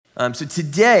So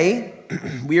today,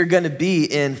 we are going to be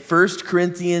in 1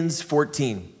 Corinthians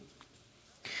 14.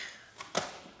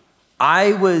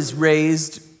 I was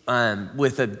raised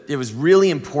it was really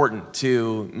important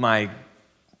to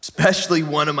especially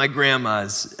one of my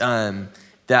grandmas,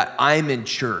 that I'm in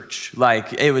church.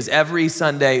 Like, it was every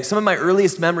Sunday. Some of my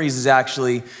earliest memories is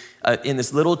actually in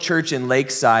this little church in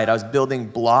Lakeside. I was building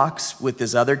blocks with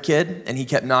this other kid, and he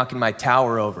kept knocking my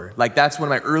tower over. Like, that's one of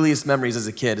my earliest memories as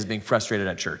a kid, is being frustrated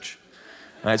at church.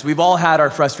 All right, so we've all had our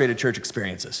frustrated church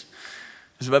experiences.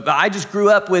 But I just grew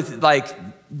up with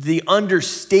the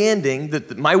understanding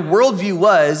that my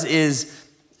worldview is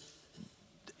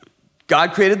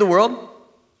God created the world,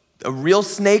 a real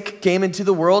snake came into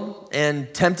the world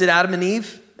and tempted Adam and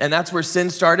Eve, and that's where sin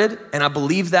started, and I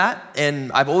believe that,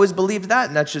 and I've always believed that,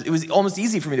 and it was almost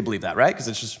easy for me to believe that, right?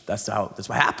 Because that's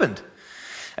what happened.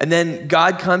 And then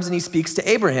God comes and he speaks to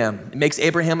Abraham. He makes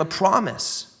Abraham a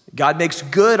promise. God makes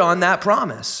good on that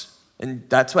promise. And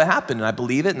that's what happened, and I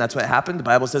believe it, and that's what happened. The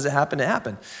Bible says it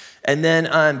happened. And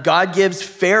then God gives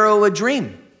Pharaoh a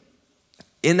dream.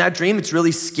 In that dream, it's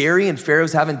really scary, and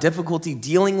Pharaoh's having difficulty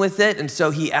dealing with it, and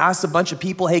so he asks a bunch of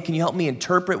people, hey, can you help me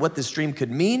interpret what this dream could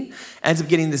mean? Ends up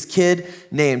getting this kid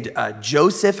named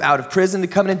Joseph out of prison to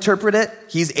come and interpret it.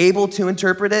 He's able to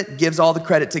interpret it, gives all the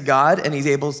credit to God, and he's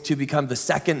able to become the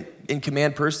second in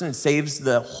command person and saves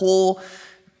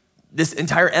this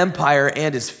entire empire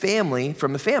and his family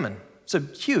from a famine. So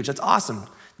huge, that's awesome.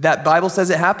 That Bible says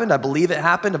it happened. I believe it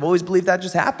happened. I've always believed that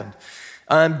just happened.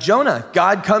 Jonah,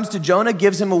 God comes to Jonah,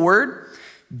 gives him a word.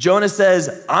 Jonah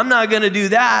says, I'm not gonna do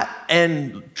that,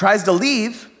 and tries to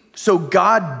leave. So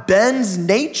God bends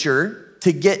nature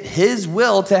to get his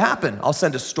will to happen. I'll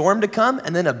send a storm to come,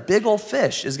 and then a big old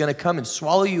fish is gonna come and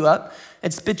swallow you up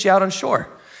and spit you out on shore.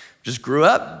 Just grew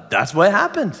up, that's what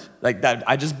happened. Like that,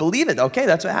 I just believe it. Okay,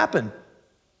 that's what happened.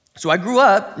 So I grew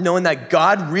up knowing that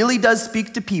God really does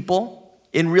speak to people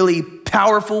in really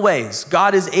powerful ways.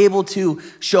 God is able to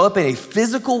show up in a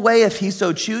physical way if he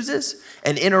so chooses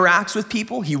and interacts with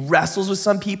people. He wrestles with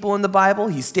some people in the Bible.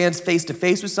 He stands face to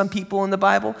face with some people in the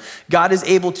Bible. God is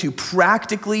able to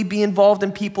practically be involved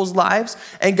in people's lives,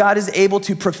 and God is able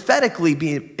to prophetically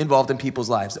be involved in people's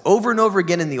lives. Over and over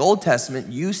again in the Old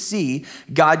Testament, you see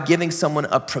God giving someone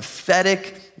a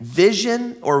prophetic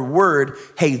vision or word,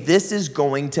 hey, this is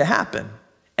going to happen.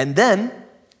 And then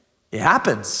it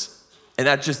happens. And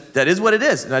that is what it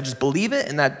is. And I just believe it,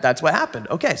 and that's what happened.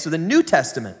 Okay, so the New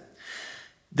Testament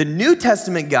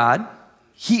God,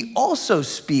 he also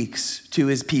speaks to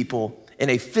his people in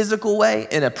a physical way,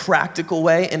 in a practical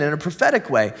way, and in a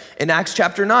prophetic way. In Acts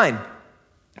chapter 9,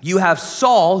 you have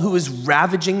Saul, who is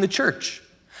ravaging the church.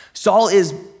 Saul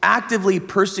is actively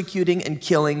persecuting and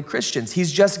killing Christians.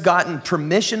 He's just gotten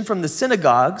permission from the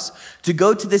synagogues to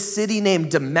go to this city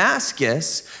named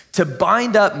Damascus to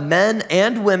bind up men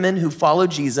and women who follow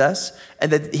Jesus,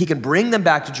 and that he can bring them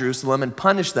back to Jerusalem and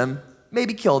punish them,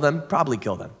 maybe kill them, probably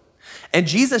kill them. And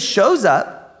Jesus shows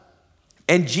up,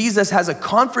 and Jesus has a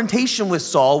confrontation with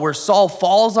Saul where Saul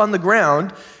falls on the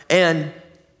ground and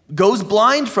goes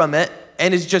blind from it,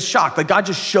 and is just shocked. Like, God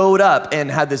just showed up and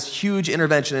had this huge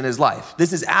intervention in his life.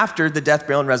 This is after the death,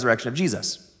 burial, and resurrection of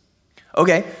Jesus.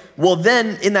 Okay, well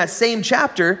then in that same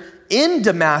chapter, in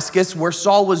Damascus, where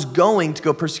Saul was going to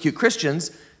go persecute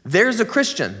Christians, there's a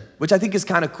Christian, which I think is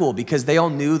kind of cool because they all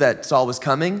knew that Saul was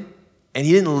coming and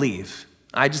he didn't leave.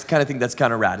 I just kind of think that's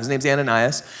kind of rad. His name's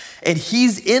Ananias, and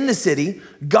he's in the city.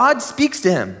 God speaks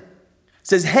to him,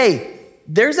 says, hey,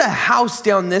 there's a house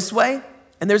down this way,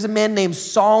 and there's a man named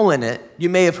Saul in it. You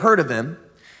may have heard of him.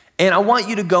 And I want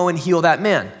you to go and heal that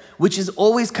man, which has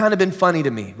always kind of been funny to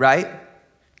me, right?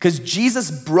 Because Jesus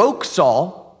broke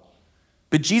Saul,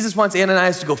 but Jesus wants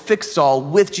Ananias to go fix Saul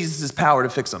with Jesus' power to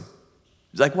fix him.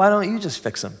 He's like, why don't you just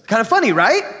fix him? Kind of funny,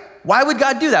 right? Why would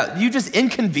God do that? You just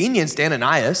inconvenienced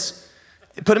Ananias,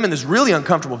 put him in this really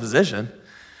uncomfortable position,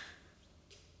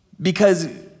 because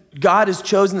God has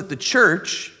chosen that the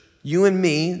church, you and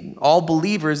me, all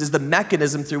believers, is the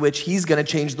mechanism through which he's gonna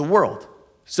change the world.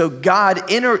 So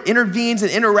God intervenes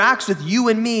and interacts with you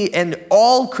and me and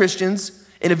all Christians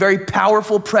in a very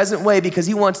powerful present way because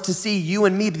he wants to see you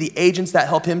and me be the agents that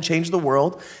help him change the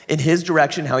world in his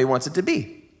direction, how he wants it to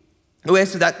be. Okay,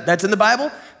 so that's in the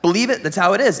Bible. Believe it, that's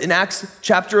how it is. In Acts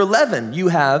chapter 11, you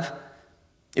have,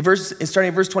 starting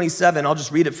at verse 27, I'll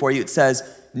just read it for you. It says,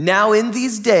 now in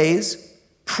these days,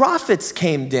 prophets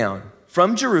came down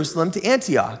from Jerusalem to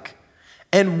Antioch.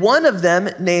 And one of them,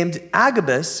 named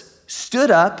Agabus,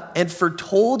 stood up and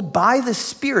foretold by the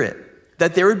Spirit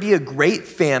that there would be a great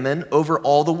famine over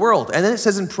all the world. And then it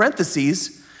says in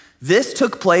parentheses, this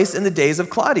took place in the days of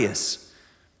Claudius.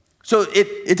 So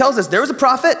it tells us there was a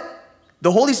prophet.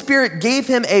 The Holy Spirit gave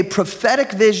him a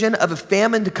prophetic vision of a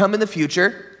famine to come in the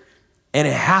future. And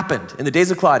it happened in the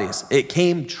days of Claudius. It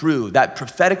came true. That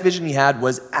prophetic vision he had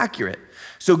was accurate.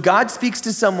 So God speaks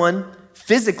to someone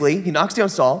physically. He knocks down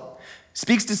Saul,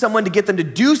 speaks to someone to get them to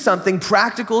do something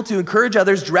practical to encourage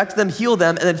others, direct them, heal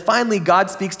them. And then finally, God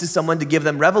speaks to someone to give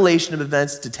them revelation of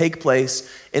events to take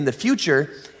place in the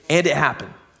future. And it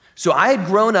happened. So I had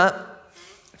grown up,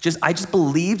 I just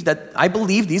believed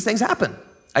these things happen.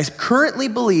 I currently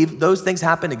believe those things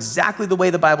happen exactly the way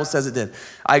the Bible says it did.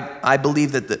 I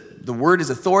believe that the word is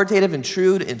authoritative and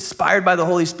true, inspired by the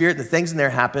Holy Spirit. The things in there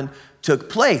happened, took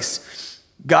place.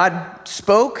 God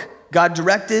spoke, God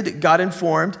directed, God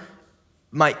informed.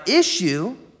 My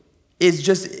issue is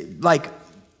just like,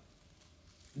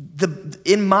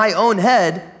 in my own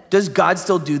head, does God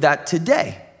still do that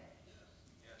today?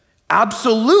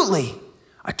 Absolutely.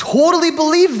 I totally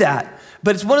believe that.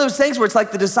 But it's one of those things where it's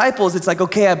like the disciples, it's like,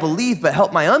 okay, I believe, but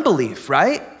help my unbelief,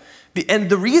 right?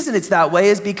 And the reason it's that way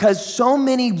is because so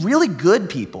many really good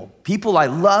people I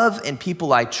love and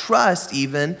people I trust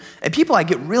even, and people I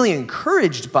get really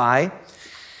encouraged by,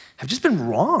 have just been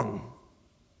wrong.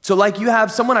 So like you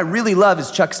have someone I really love is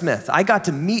Chuck Smith. I got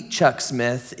to meet Chuck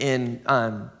Smith in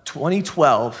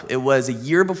 2012. It was a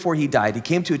year before he died. He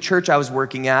came to a church I was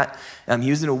working at. He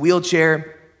was in a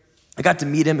wheelchair. I got to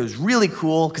meet him. It was really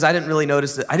cool because I didn't really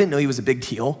notice that. I didn't know he was a big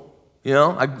deal. You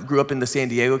know, I grew up in the San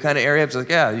Diego kind of area. I was like,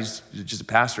 yeah, he's just a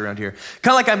pastor around here.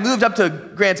 Kind of like I moved up to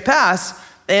Grants Pass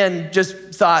and just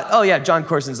thought, oh yeah, John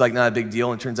Corson's like not a big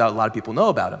deal. And it turns out a lot of people know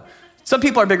about him. Some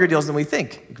people are bigger deals than we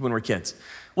think when we're kids.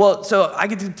 Well, so I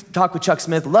get to talk with Chuck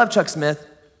Smith, love Chuck Smith.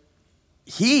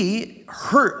 He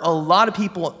hurt a lot of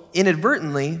people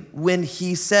inadvertently when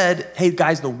he said, hey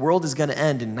guys, the world is gonna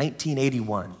end in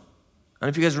 1981. I don't know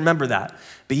if you guys remember that,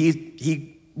 but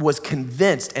he was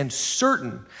convinced and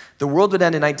certain the world would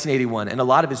end in 1981, and a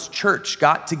lot of his church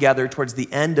got together towards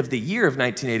the end of the year of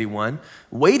 1981,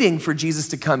 waiting for Jesus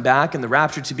to come back and the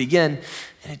rapture to begin,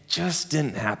 and it just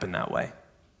didn't happen that way.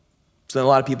 So then a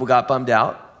lot of people got bummed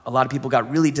out, a lot of people got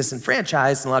really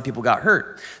disenfranchised, and a lot of people got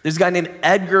hurt. There's a guy named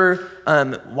Edgar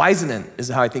Whisenant, is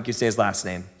how I think you say his last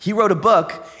name. He wrote a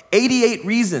book, 88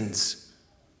 Reasons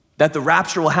That the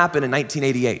Rapture Will Happen in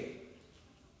 1988.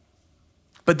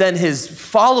 But then his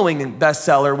following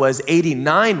bestseller was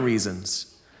 89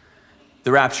 Reasons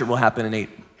the Rapture Will Happen in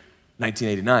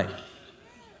 1989.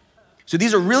 So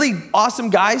these are really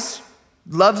awesome guys,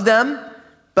 love them,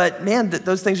 but man,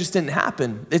 those things just didn't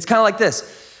happen. It's kind of like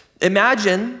this.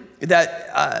 Imagine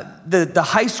that the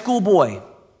high school boy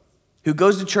who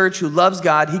goes to church, who loves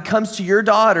God, he comes to your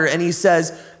daughter and he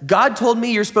says, God told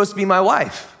me you're supposed to be my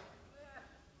wife.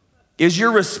 Is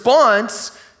your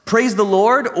response, praise the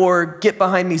Lord, or get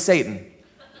behind me, Satan?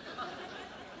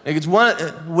 Like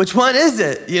which one is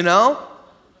it, you know?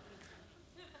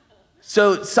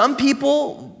 So some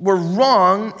people were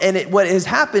wrong, and what has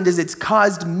happened is it's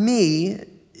caused me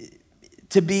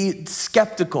to be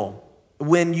skeptical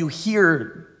when you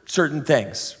hear certain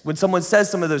things. When someone says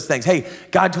some of those things, hey,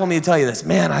 God told me to tell you this.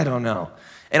 Man, I don't know.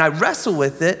 And I wrestle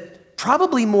with it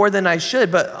probably more than I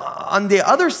should, but on the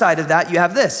other side of that, you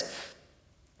have this.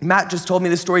 Matt just told me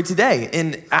this story today.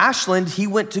 In Ashland, he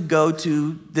went to go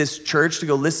to this church to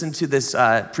go listen to this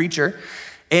preacher.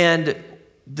 And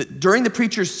during the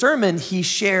preacher's sermon, he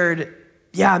shared,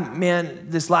 yeah, man,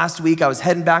 this last week I was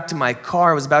heading back to my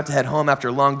car. I was about to head home after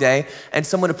a long day. And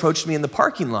someone approached me in the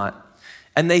parking lot.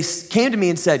 And they came to me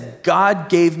and said, God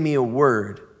gave me a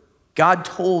word. God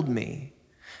told me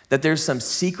that there's some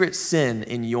secret sin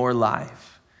in your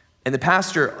life. And the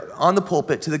pastor on the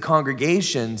pulpit to the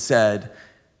congregation said,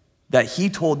 that he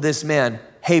told this man,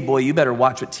 hey boy, you better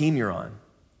watch what team you're on.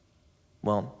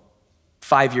 Well,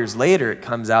 5 years later, it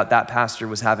comes out that pastor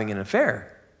was having an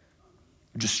affair.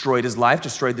 Destroyed his life,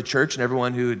 destroyed the church and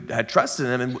everyone who had trusted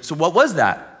him. And so what was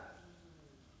that?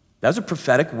 That was a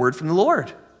prophetic word from the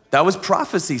Lord. That was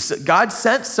prophecy. So God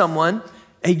sent someone,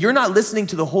 hey, you're not listening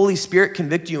to the Holy Spirit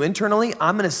convict you internally.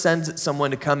 I'm gonna send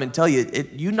someone to come and tell you,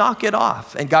 you knock it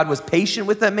off. And God was patient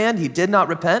with that man. He did not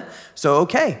repent. So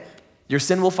okay. Your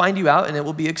sin will find you out and it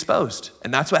will be exposed.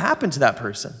 And that's what happened to that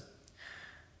person.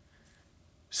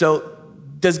 So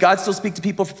does God still speak to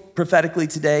people prophetically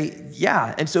today?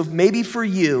 Yeah. And so maybe for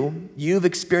you, you've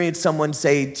experienced someone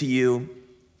say to you,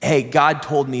 hey, God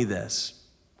told me this.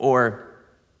 Or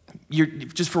you're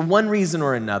just for one reason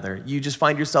or another, you just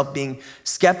find yourself being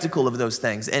skeptical of those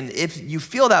things. And if you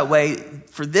feel that way,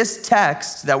 for this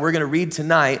text that we're gonna read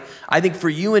tonight, I think for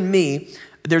you and me,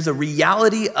 there's a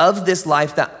reality of this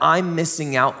life that I'm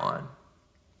missing out on.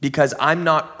 because I'm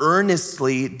not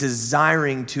earnestly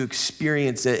desiring to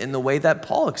experience it in the way that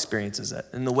Paul experiences it,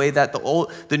 in the way that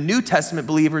the New Testament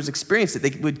believers experienced it.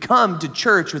 They would come to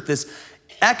church with this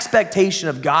expectation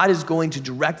of God is going to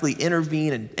directly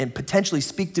intervene and potentially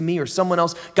speak to me or someone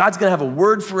else. God's gonna have a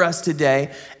word for us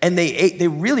today, and they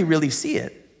really, really see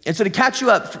it. And so to catch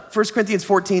you up, 1 Corinthians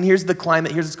 14, here's the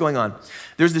climate, here's what's going on.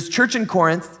 There's this church in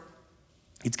Corinth.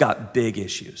 It's got big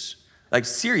issues, like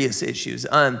serious issues.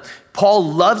 Paul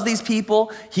loves these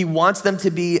people. He wants them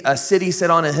to be a city set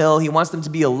on a hill. He wants them to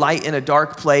be a light in a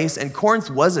dark place. And Corinth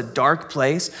was a dark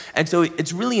place. And so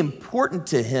it's really important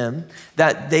to him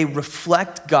that they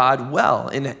reflect God well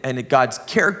and God's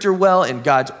character well and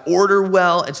God's order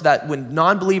well. And so that when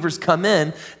non-believers come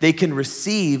in, they can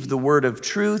receive the word of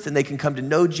truth and they can come to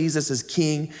know Jesus as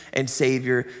King and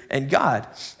Savior and God.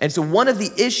 And so one of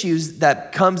the issues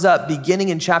that comes up beginning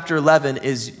in chapter 11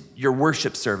 is your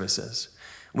worship services.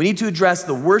 We need to address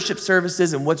the worship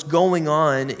services and what's going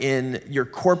on in your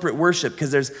corporate worship,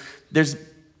 because there's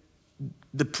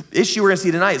the issue we're gonna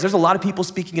see tonight is there's a lot of people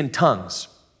speaking in tongues.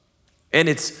 And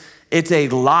it's a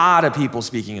lot of people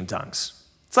speaking in tongues.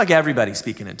 It's like everybody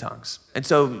speaking in tongues. And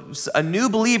so a new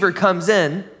believer comes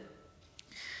in.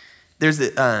 There's do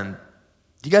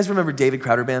you guys remember David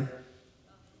Crowder Band?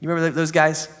 You remember those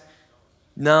guys?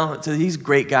 No, so he's a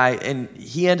great guy, and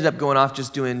he ended up going off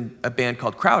just doing a band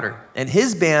called Crowder. And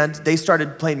his band, they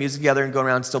started playing music together and going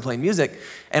around still playing music,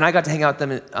 and I got to hang out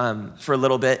with them for a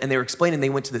little bit, and they were explaining they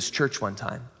went to this church one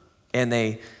time, and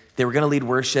they were gonna lead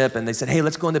worship, and they said, hey,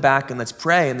 let's go in the back and let's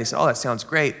pray, and they said, oh, that sounds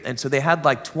great. And so they had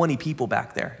like 20 people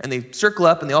back there, and they circle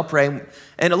up and they all pray,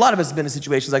 and a lot of us have been in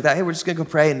situations like that. Hey, we're just gonna go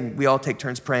pray, and we all take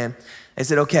turns praying. They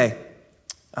said, okay,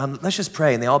 let's just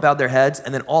pray, and they all bowed their heads,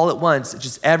 and then all at once,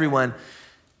 just everyone,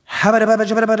 and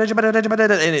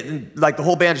like the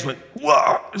whole band just went,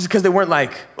 whoa, just because they weren't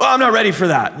like, well, I'm not ready for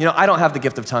that. You know, I don't have the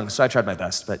gift of tongues, so I tried my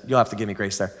best, but you'll have to give me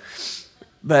grace there.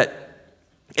 And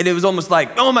it was almost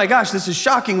like, oh my gosh, this is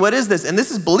shocking. What is this? And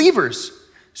this is believers.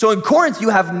 So in Corinth, you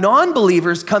have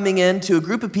non-believers coming in to a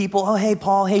group of people. Oh, hey,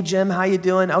 Paul. Hey, Jim. How you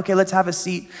doing? Okay, let's have a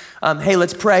seat. Hey,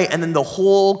 let's pray. And then the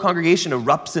whole congregation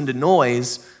erupts into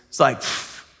noise. It's like,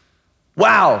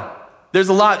 wow. There's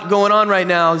a lot going on right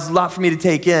now. There's a lot for me to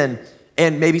take in.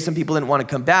 And maybe some people didn't want to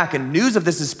come back. And news of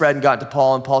this is spread and got to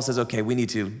Paul. And Paul says, okay, we need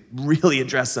to really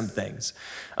address some things.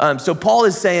 So Paul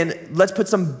is saying, let's put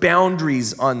some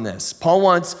boundaries on this. Paul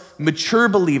wants mature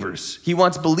believers. He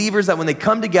wants believers that when they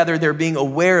come together, they're being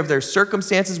aware of their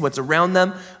circumstances, what's around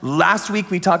them. Last week,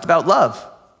 we talked about love.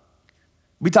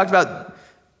 We talked about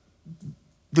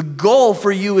the goal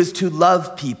for you is to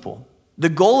love people. The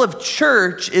goal of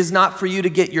church is not for you to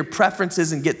get your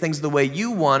preferences and get things the way you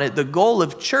want it. The goal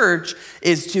of church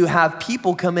is to have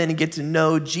people come in and get to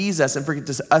know Jesus and for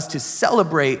us to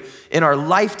celebrate in our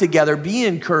life together, be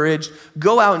encouraged,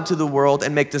 go out into the world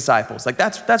and make disciples. Like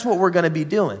that's what we're gonna be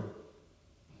doing.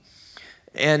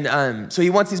 And so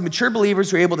he wants these mature believers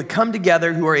who are able to come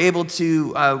together, who are able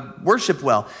to worship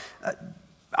well.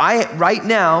 I, right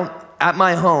now, at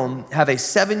my home, have a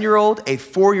 7-year-old, a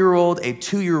 4-year-old, a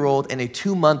 2-year-old, and a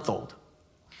 2-month-old.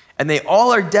 And they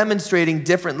all are demonstrating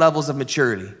different levels of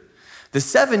maturity. The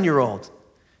 7-year-old,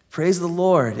 praise the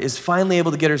Lord, is finally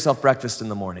able to get herself breakfast in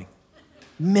the morning.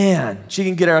 Man, she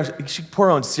can pour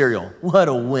her own cereal. What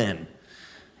a win,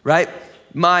 right?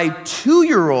 My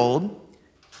 2-year-old,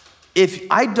 if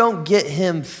I don't get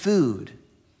him food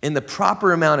in the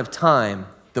proper amount of time,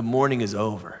 the morning is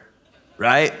over.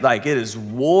 Right? Like it is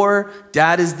war,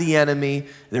 dad is the enemy,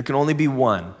 there can only be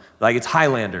one. Like it's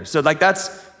Highlander. So like that's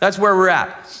where we're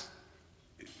at.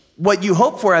 What you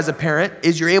hope for as a parent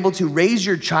is you're able to raise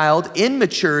your child in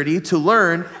maturity to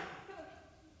learn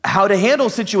how to handle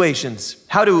situations,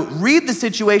 how to read the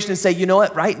situation and say, you know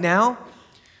what, right now,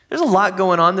 there's a lot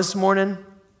going on this morning.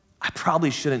 I probably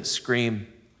shouldn't scream.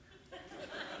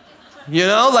 You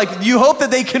know, like you hope that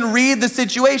they can read the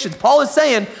situations. Paul is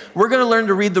saying we're going to learn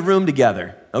to read the room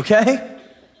together, okay?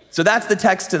 So that's the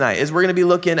text tonight, is we're going to be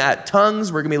looking at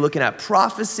tongues, we're going to be looking at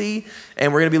prophecy,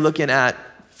 and we're going to be looking at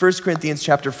 1 Corinthians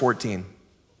chapter 14.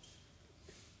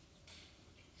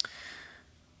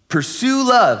 Pursue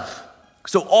love.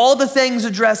 So all the things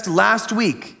addressed last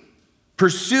week,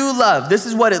 pursue love. This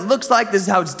is what it looks like. This is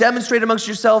how it's demonstrated amongst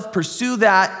yourself. Pursue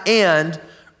that and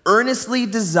earnestly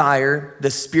desire the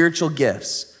spiritual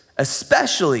gifts,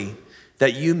 especially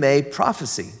that you may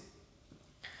prophesy.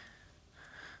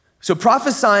 So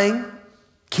prophesying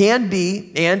can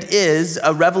be and is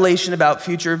a revelation about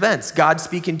future events. God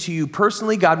speaking to you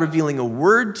personally, God revealing a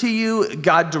word to you,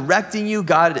 God directing you,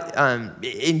 God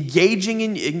engaging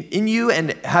in you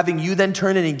and having you then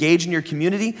turn and engage in your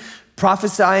community.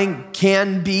 Prophesying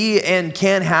can be and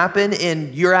can happen,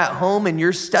 and you're at home and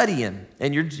you're studying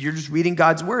and you're just reading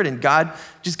God's word, and God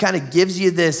just kind of gives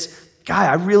you this, guy,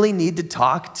 I really need to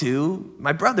talk to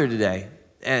my brother today.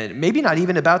 And maybe not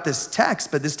even about this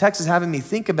text, but this text is having me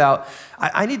think about,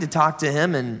 I need to talk to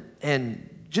him and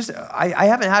just, I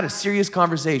haven't had a serious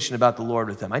conversation about the Lord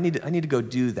with him. I need to go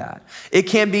do that. It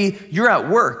can be you're at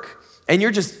work and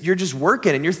you're just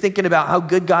working and you're thinking about how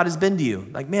good God has been to you.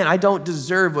 Like, man, I don't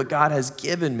deserve what God has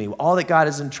given me, all that God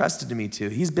has entrusted to me to.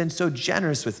 He's been so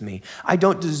generous with me. I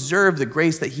don't deserve the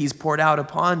grace that he's poured out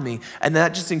upon me. And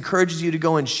that just encourages you to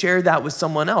go and share that with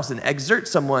someone else and exert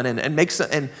someone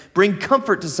and bring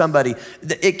comfort to somebody.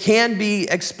 It can be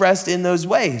expressed in those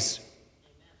ways.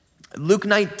 Luke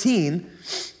 19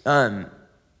 has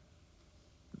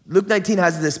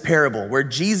this parable where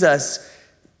Jesus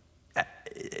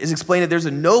is explained that there's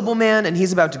a nobleman and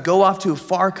he's about to go off to a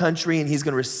far country and he's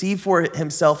going to receive for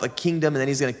himself a kingdom and then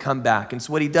he's going to come back. And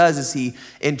so what he does is he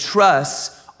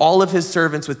entrusts all of his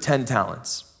servants with 10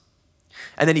 talents.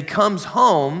 And then he comes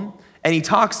home and he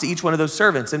talks to each one of those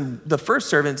servants. And the first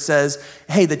servant says,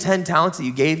 hey, the 10 talents that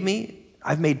you gave me,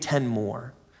 I've made 10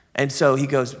 more. And so he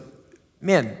goes,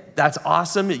 man, that's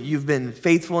awesome. You've been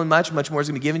faithful in much more is going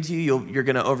to be given to you. You're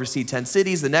going to oversee 10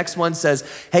 cities. The next one says,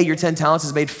 hey, your 10 talents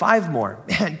has made 5 more.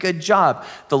 Man, good job.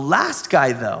 The last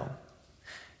guy, though,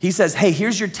 he says, hey,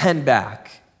 here's your 10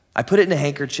 back. I put it in a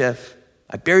handkerchief.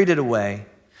 I buried it away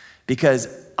because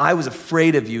I was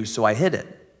afraid of you, so I hid it.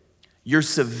 You're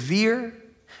severe.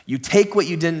 You take what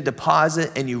you didn't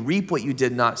deposit and you reap what you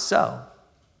did not sow.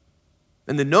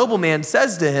 And the nobleman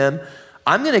says to him,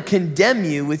 I'm going to condemn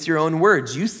you with your own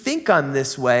words. You think I'm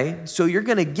this way, so you're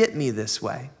going to get me this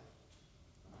way.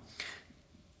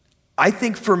 I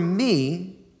think for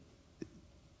me,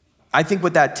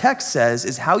 what that text says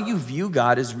is how you view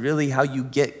God is really how you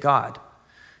get God.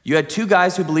 You had 2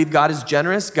 guys who believe God is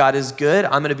generous, God is good.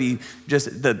 I'm going to be just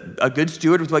a good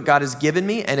steward with what God has given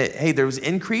me. And hey, there was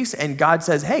increase. And God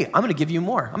says, hey, I'm going to give you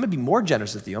more. I'm going to be more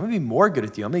generous with you. I'm going to be more good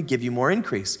with you. I'm going to give you more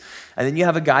increase. And then you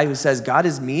have a guy who says, God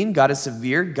is mean, God is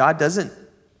severe. God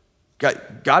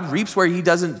reaps where he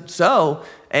doesn't sow.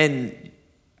 And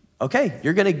okay,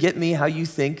 you're going to get me how you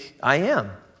think I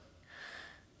am.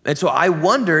 And so I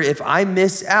wonder if I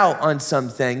miss out on some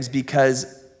things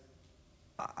because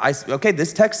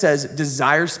this text says,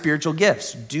 desire spiritual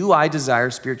gifts. Do I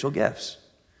desire spiritual gifts?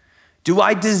 Do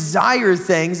I desire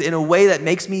things in a way that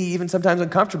makes me even sometimes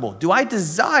uncomfortable? Do I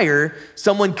desire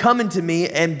someone coming to me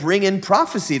and bringing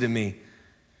prophecy to me?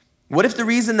 What if the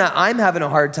reason that I'm having a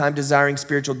hard time desiring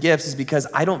spiritual gifts is because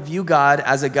I don't view God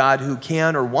as a God who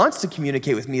can or wants to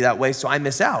communicate with me that way, so I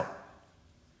miss out?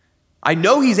 I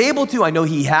know he's able to. I know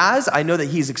he has. I know that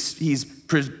he's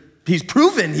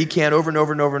proven he can over and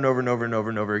over and over and over and over and over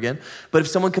and over again. But if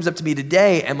someone comes up to me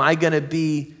today, am I going to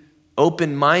be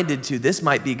open-minded to this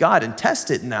might be God and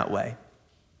test it in that way?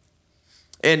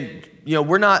 And,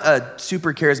 we're not a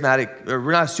super charismatic, or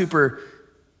we're not super,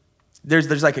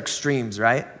 there's like extremes,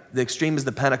 right? The extreme is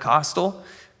the Pentecostal.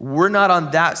 We're not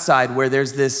on that side where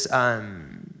there's this,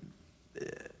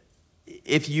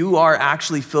 if you are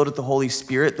actually filled with the Holy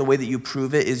Spirit, the way that you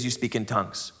prove it is you speak in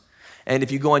tongues. And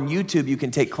if you go on YouTube, you can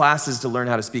take classes to learn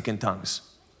how to speak in tongues,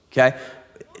 okay?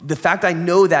 The fact I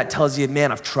know that tells you,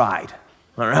 man, I've tried,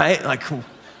 all right? Like,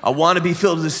 I want to be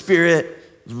filled with the Spirit,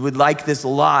 would like this a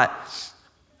lot.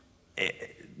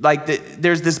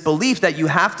 There's this belief that you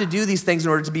have to do these things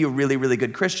in order to be a really, really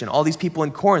good Christian. All these people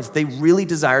in Corinth, they really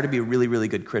desire to be a really, really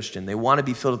good Christian. They want to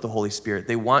be filled with the Holy Spirit.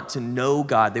 They want to know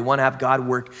God. They want to have God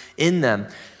work in them.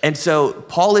 And so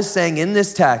Paul is saying in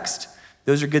this text,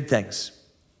 those are good things.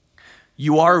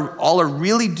 You all are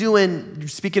really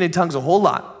speaking in tongues a whole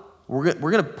lot. We're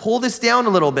going to pull this down a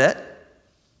little bit,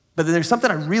 but then there's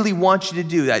something I really want you to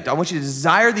do. I want you to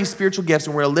desire these spiritual gifts,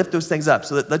 and we're going to lift those things up.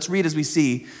 So let's read as we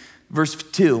see verse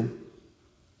 2.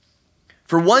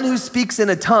 For one who speaks in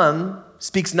a tongue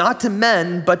speaks not to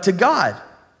men, but to God.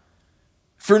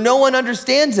 For no one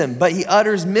understands him, but he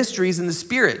utters mysteries in the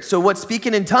Spirit. So what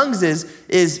speaking in tongues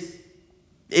is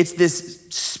it's this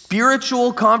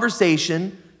spiritual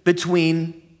conversation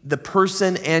between the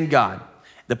person and God.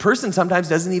 The person sometimes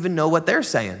doesn't even know what they're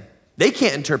saying. They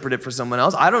can't interpret it for someone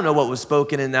else. I don't know what was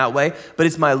spoken in that way, but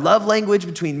it's my love language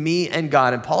between me and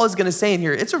God. And Paul is going to say in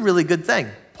here, it's a really good thing.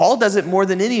 Paul does it more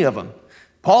than any of them.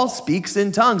 Paul speaks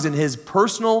in tongues in his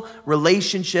personal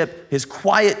relationship, his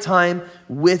quiet time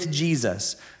with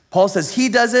Jesus. Paul says he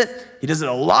does it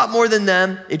a lot more than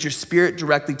them. It's your spirit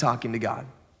directly talking to God.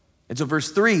 And so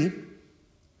verse 3,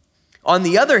 on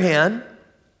the other hand,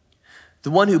 the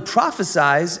one who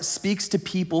prophesies speaks to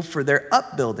people for their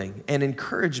upbuilding and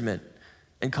encouragement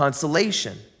and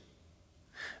consolation.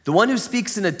 The one who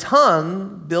speaks in a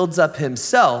tongue builds up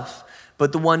himself,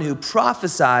 but the one who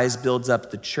prophesies builds up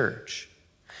the church.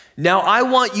 Now I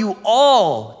want you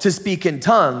all to speak in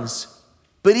tongues,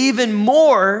 but even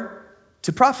more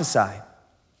to prophesy.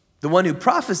 The one who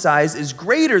prophesies is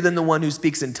greater than the one who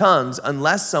speaks in tongues,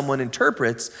 unless someone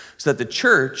interprets, so that the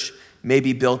church may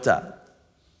be built up.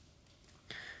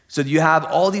 So you have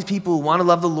all these people who want to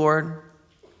love the Lord.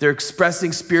 They're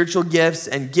expressing spiritual gifts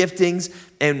and giftings,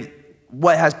 and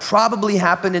what has probably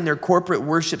happened in their corporate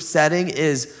worship setting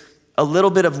is a little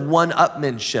bit of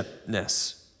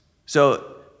one-upmanshipness.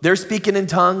 So they're speaking in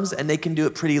tongues and they can do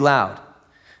it pretty loud.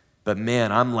 But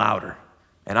man, I'm louder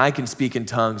and I can speak in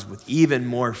tongues with even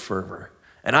more fervor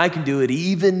and I can do it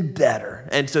even better.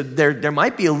 And so there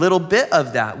might be a little bit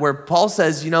of that where Paul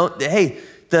says, hey,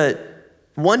 the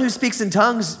one who speaks in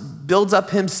tongues builds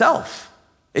up himself.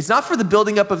 It's not for the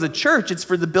building up of the church, it's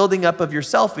for the building up of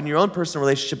yourself in your own personal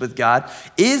relationship with God.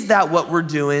 Is that what we're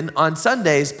doing on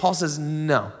Sundays? Paul says,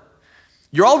 no.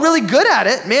 You're all really good at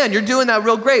it. Man, you're doing that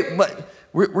real great. But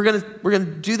we're gonna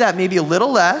do that maybe a little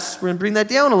less. We're gonna bring that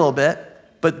down a little bit.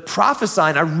 But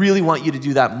prophesying, I really want you to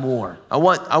do that more. I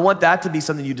want that to be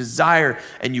something you desire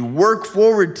and you work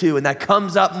forward to, and that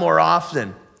comes up more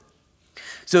often.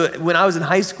 So when I was in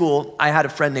high school, I had a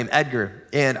friend named Edgar,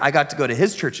 and I got to go to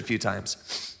his church a few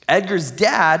times. Edgar's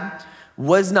dad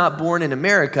was not born in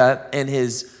America, and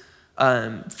his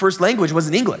first language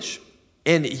wasn't English.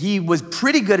 And he was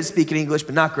pretty good at speaking English,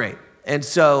 but not great. And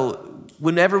so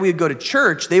whenever we would go to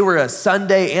church, they were a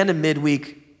Sunday and a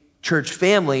midweek church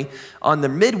family. On the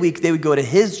midweek, they would go to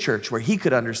his church where he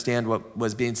could understand what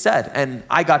was being said. And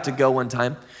I got to go one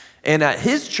time. And at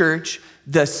his church,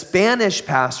 the Spanish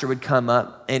pastor would come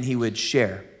up and he would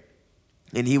share.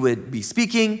 And he would be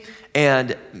speaking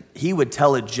and he would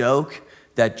tell a joke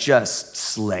that just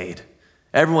slayed.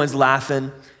 Everyone's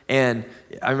laughing. And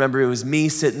I remember it was me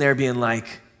sitting there being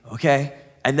like, okay.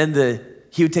 And then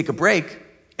he would take a break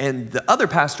and the other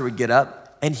pastor would get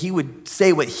up and he would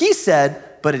say what he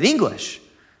said, but in English.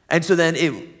 And so then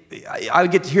I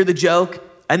would get to hear the joke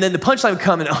and then the punchline would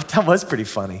come and that was pretty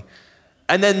funny.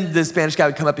 And then the Spanish guy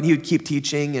would come up and he would keep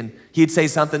teaching and he'd say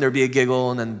something, there'd be a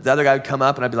giggle, and then the other guy would come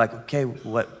up and I'd be like, okay,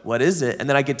 what is it? And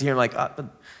then I get to hear him like,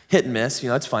 hit and miss,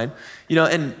 it's fine.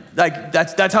 And like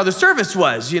that's how the service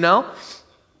was,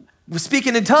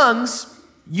 Speaking in tongues,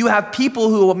 you have people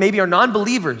who maybe are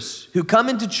non-believers who come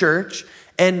into church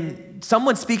and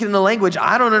someone's speaking in a language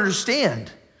I don't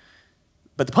understand,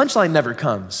 but the punchline never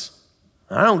comes.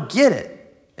 I don't get it.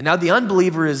 And now the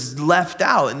unbeliever is left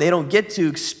out and they don't get to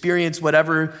experience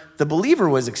whatever the believer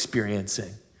was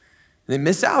experiencing. They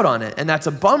miss out on it, and that's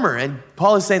a bummer. And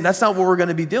Paul is saying that's not what we're going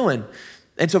to be doing.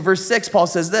 And so verse 6, Paul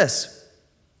says this.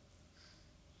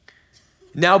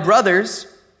 Now, brothers,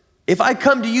 if I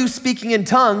come to you speaking in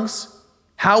tongues,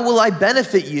 how will I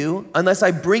benefit you unless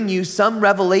I bring you some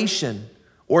revelation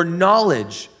or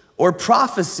knowledge or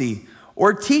prophecy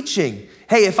or teaching?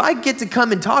 Hey, if I get to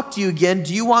come and talk to you again,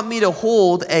 do you want me to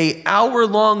hold an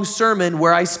hour-long sermon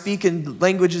where I speak in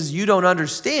languages you don't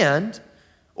understand?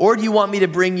 Or do you want me to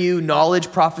bring you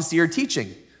knowledge, prophecy, or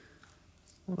teaching?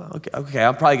 Okay,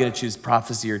 I'm probably going to choose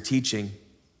prophecy or teaching.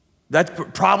 That's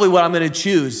probably what I'm going to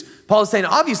choose. Paul is saying,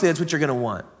 obviously, that's what you're going to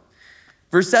want.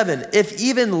 Verse 7, if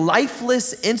even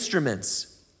lifeless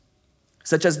instruments,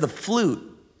 such as the flute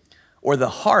or the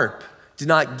harp, do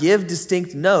not give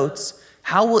distinct notes,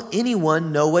 how will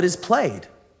anyone know what is played?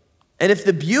 And if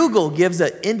the bugle gives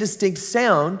an indistinct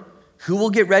sound, who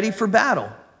will get ready for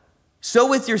battle? So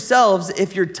with yourselves, if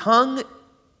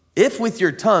with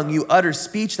your tongue you utter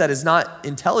speech that is not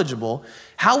intelligible,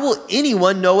 how will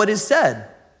anyone know what is said?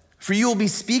 For you will be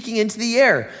speaking into the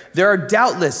air. There are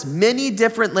doubtless many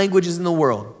different languages in the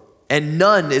world, and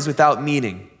none is without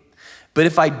meaning. But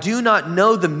if I do not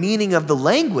know the meaning of the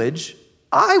language,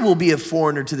 I will be a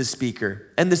foreigner to the speaker,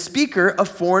 and the speaker a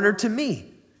foreigner to me.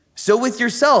 So with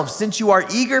yourselves, since you are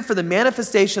eager for the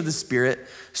manifestation of the Spirit,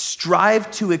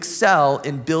 strive to excel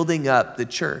in building up the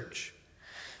church.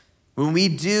 When we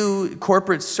do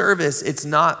corporate service, it's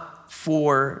not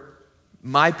for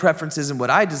my preferences and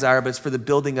what I desire, but it's for the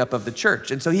building up of the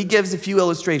church. And so he gives a few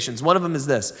illustrations. One of them is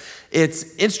this.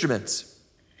 It's instruments.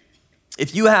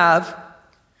 If you have,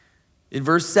 in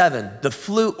verse 7, the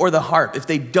flute or the harp, if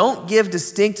they don't give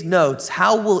distinct notes,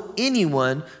 how will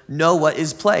anyone know what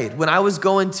is played? When I was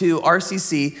going to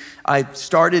RCC, I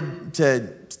started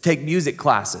to take music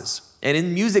classes. And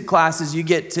in music classes,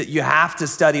 you have to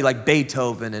study like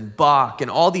Beethoven and Bach and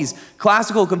all these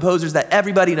classical composers that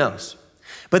everybody knows.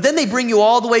 But then they bring you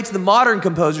all the way to the modern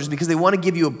composers because they want to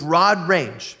give you a broad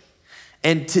range.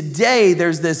 And today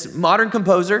there's this modern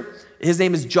composer. His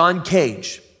name is John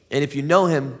Cage. And if you know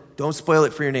him, don't spoil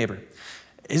it for your neighbor.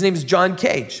 His name is John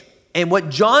Cage. And what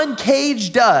John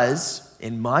Cage does,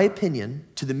 in my opinion,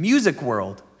 to the music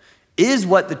world is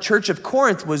what the church of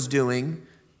Corinth was doing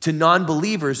to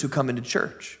non-believers who come into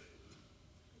church.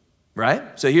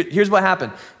 Right? So here's what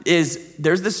happened. There's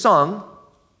this song.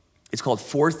 It's called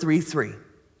 433.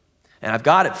 And I've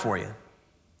got it for you.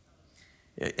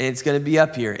 It's going to be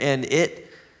up here. And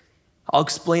I'll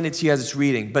explain it to you as it's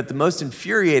reading. But the most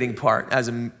infuriating part as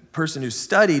a person who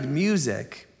studied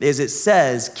music is it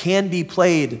says can be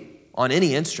played on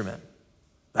any instrument.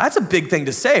 That's a big thing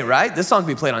to say, right? This song can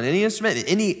be played on any instrument,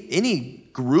 any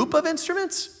group of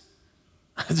instruments.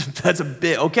 That's a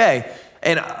bit, okay.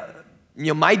 And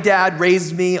my dad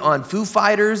raised me on Foo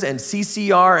Fighters and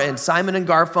CCR and Simon and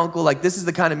Garfunkel. Like, this is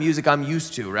the kind of music I'm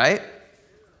used to, right?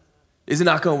 Is it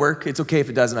not gonna work? It's okay if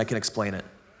it doesn't, I can explain it.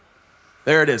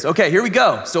 There it is. Okay, here we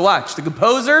go. So watch, the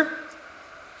composer,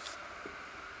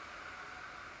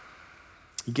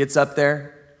 he gets up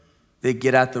there, they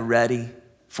get at the ready,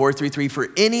 433 for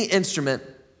any instrument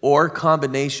or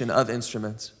combination of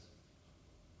instruments.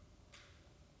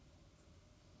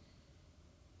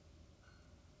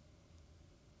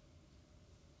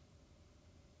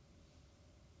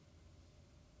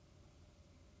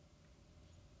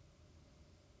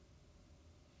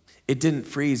 It didn't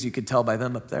freeze, you could tell by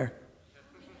them up there.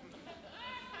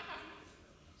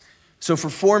 So for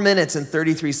 4 minutes and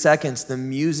 33 seconds, the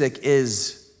music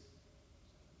is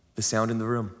the sound in the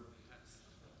room.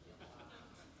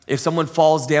 If someone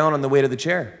falls down on the way to the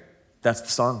chair, that's the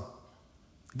song.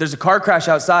 If there's a car crash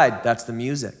outside, that's the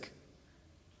music.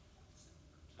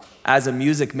 As a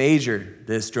music major,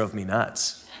 this drove me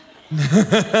nuts.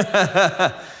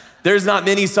 There's not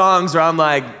many songs where I'm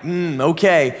like,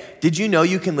 okay. Did you know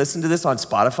you can listen to this on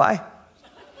Spotify?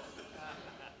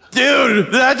 Dude,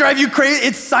 did that drive you crazy?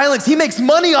 It's silence. He makes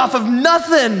money off of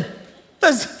nothing.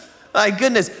 My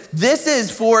goodness. This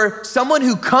is for someone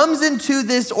who comes into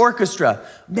this orchestra.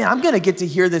 Man, I'm gonna get to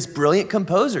hear this brilliant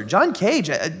composer. John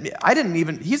Cage,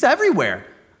 he's everywhere.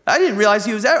 I didn't realize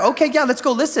he was there. Okay, yeah, let's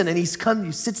go listen. And he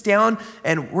sits down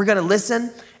and we're gonna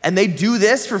listen. And they do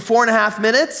this for 4.5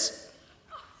 minutes.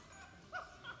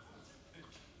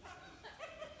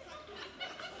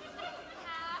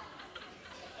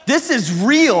 This is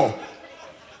real.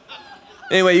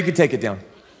 Anyway, you can take it down.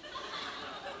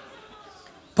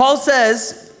 Paul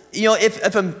says,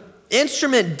 if an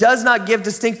instrument does not give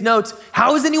distinct notes,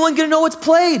 how is anyone gonna know what's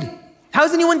played? How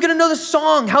is anyone gonna know the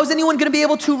song? How is anyone gonna be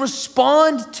able to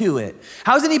respond to it?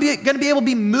 How is anyone gonna be able to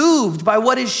be moved by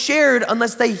what is shared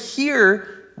unless they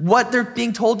hear what they're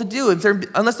being told to do?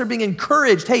 Unless they're being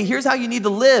encouraged, hey, here's how you need to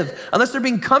live. Unless they're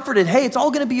being comforted, hey, it's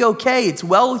all gonna be okay. It's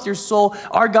well with your soul.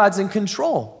 Our God's in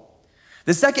control.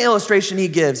 The second illustration he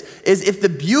gives is if the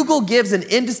bugle gives an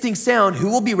indistinct sound, who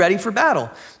will be ready for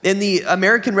battle? In the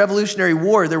American Revolutionary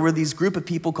War, there were these group of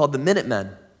people called the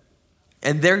Minutemen.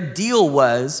 And their deal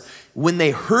was when they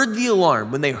heard the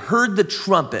alarm, when they heard the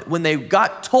trumpet, when they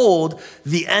got told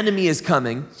the enemy is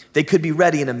coming, they could be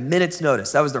ready in a minute's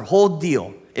notice. That was their whole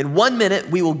deal. In 1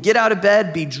 minute, we will get out of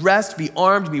bed, be dressed, be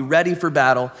armed, be ready for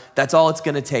battle. That's all it's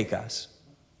gonna take us.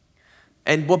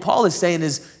 And what Paul is saying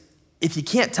is, if you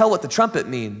can't tell what the trumpet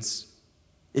means,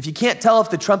 if you can't tell if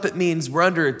the trumpet means we're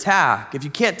under attack, if you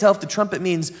can't tell if the trumpet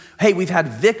means, hey, we've had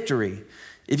victory,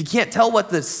 if you can't tell what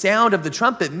the sound of the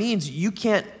trumpet means, you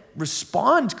can't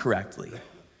respond correctly.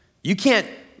 You can't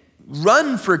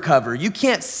run for cover. You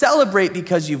can't celebrate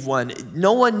because you've won.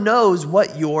 No one knows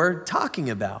what you're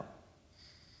talking about.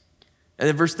 And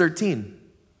then verse 13.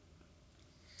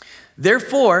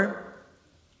 Therefore,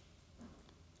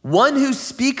 one who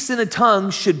speaks in a tongue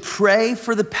should pray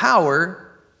for the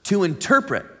power to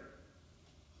interpret.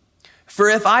 For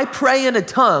if I pray in a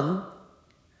tongue,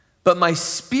 but my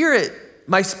spirit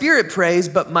prays,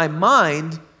 but my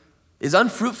mind is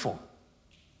unfruitful,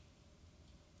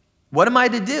 what am I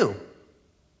to do?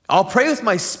 I'll pray with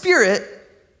my spirit,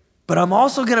 but I'm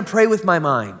also gonna pray with my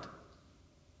mind.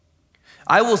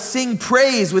 I will sing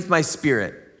praise with my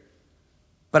spirit,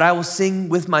 but I will sing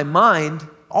with my mind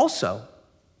also.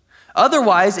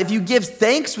 Otherwise, if you give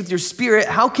thanks with your spirit,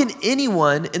 how can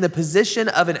anyone in the position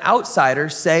of an outsider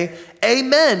say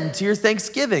amen to your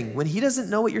thanksgiving when he doesn't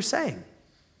know what you're saying?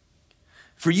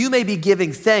 For you may be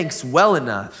giving thanks well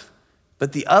enough,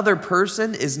 but the other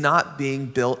person is not being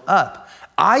built up.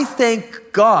 I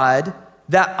thank God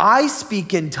that I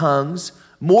speak in tongues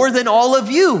more than all of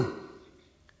you.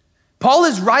 Paul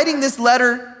is writing this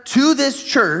letter to this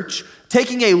church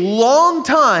taking a long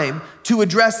time to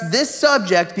address this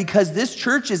subject because this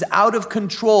church is out of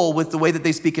control with the way that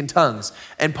they speak in tongues.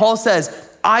 And Paul says,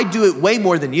 I do it way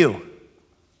more than you.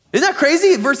 Isn't that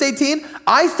crazy? Verse 18,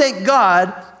 I thank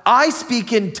God I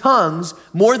speak in tongues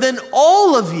more than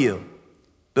all of you.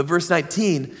 But verse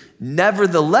 19,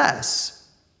 nevertheless,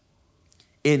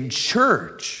 in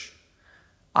church,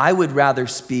 I would rather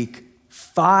speak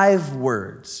 5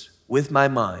 words with my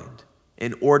mind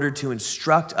in order to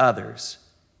instruct others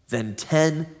than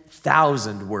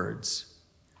 10,000 words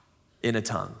in a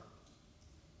tongue.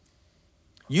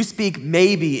 You speak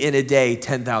maybe in a day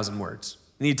 10,000 words,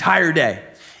 the entire day.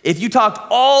 If you talked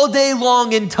all day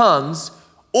long in tongues,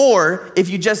 or if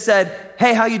you just said,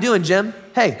 hey, how you doing, Jim?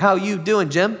 Hey, how you doing,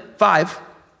 Jim? 5.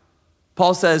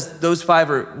 Paul says those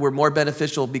 5 were more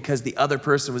beneficial because the other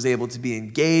person was able to be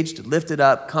engaged, lifted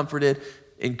up, comforted,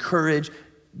 encouraged.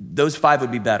 Those 5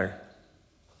 would be better.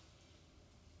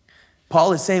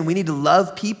 Paul is saying we need to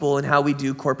love people in how we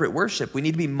do corporate worship. We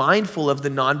need to be mindful of the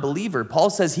non-believer. Paul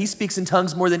says he speaks in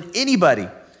tongues more than anybody.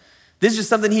 This is just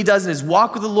something he does in his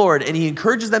walk with the Lord, and he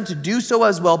encourages them to do so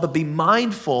as well, but be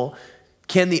mindful.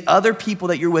 Can the other people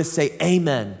that you're with say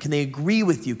amen? Can they agree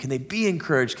with you? Can they be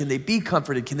encouraged? Can they be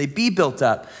comforted? Can they be built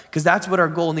up? Because that's what our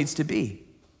goal needs to be.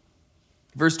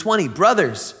 Verse 20,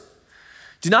 brothers,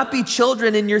 do not be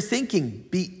children in your thinking.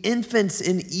 Be infants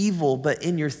in evil, but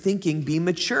in your thinking be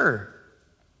mature.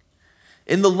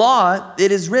 In the law,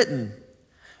 it is written,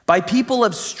 by people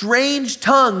of strange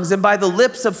tongues and by the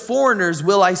lips of foreigners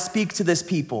will I speak to this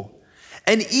people.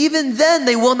 And even then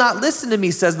they will not listen to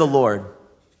me, says the Lord.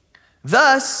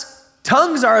 Thus,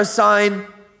 tongues are a sign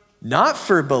not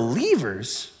for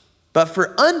believers, but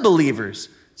for unbelievers.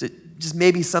 So just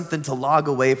maybe something to log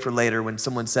away for later when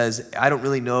someone says, I don't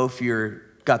really know if you're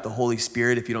got the Holy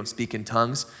Spirit if you don't speak in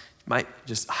tongues. You might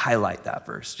just highlight that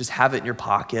verse. Just have it in your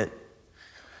pocket.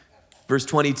 Verse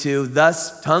 22,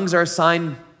 thus tongues are a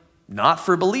sign not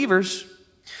for believers,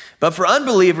 but for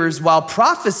unbelievers, while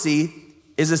prophecy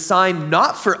is a sign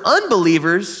not for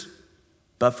unbelievers,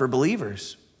 but for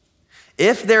believers.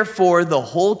 If therefore the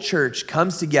whole church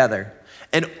comes together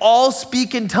and all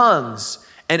speak in tongues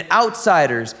and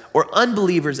outsiders or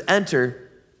unbelievers enter,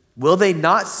 will they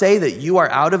not say that you are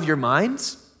out of your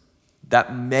minds?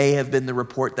 That may have been the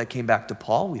report that came back to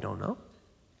Paul. We don't know.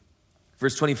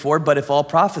 Verse 24, but if all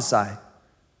prophesy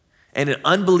and an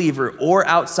unbeliever or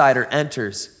outsider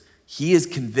enters, he is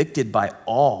convicted by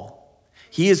all.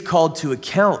 He is called to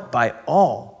account by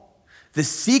all. The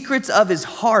secrets of his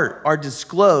heart are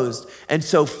disclosed, and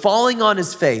so falling on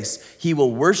his face, he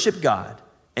will worship God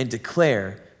and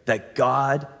declare that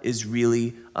God is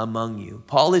really among you.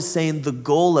 Paul is saying the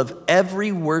goal of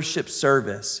every worship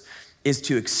service is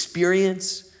to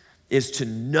experience, is to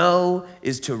know,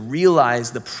 is to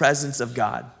realize the presence of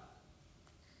God.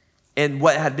 And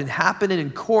what had been happening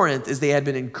in Corinth is they had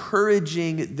been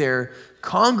encouraging their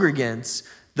congregants,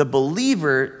 the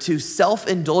believer, to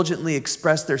self-indulgently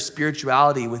express their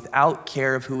spirituality without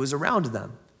care of who was around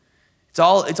them. It's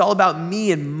all about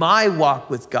me and my walk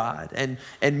with God and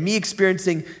me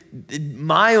experiencing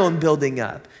my own building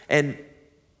up. And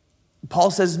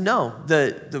Paul says, no,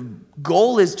 the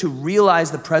goal is to realize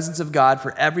the presence of God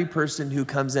for every person who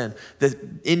comes in.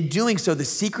 In doing so, the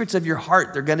secrets of your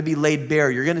heart, they're going to be laid bare.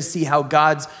 You're going to see how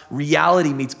God's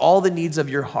reality meets all the needs of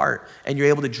your heart, and you're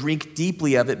able to drink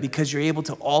deeply of it because you're able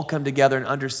to all come together and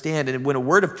understand. And when a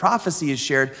word of prophecy is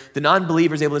shared, the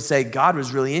non-believer is able to say, God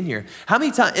was really in here. How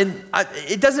many times, and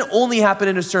it doesn't only happen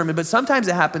in a sermon, but sometimes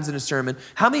it happens in a sermon.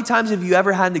 How many times have you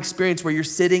ever had an experience where you're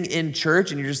sitting in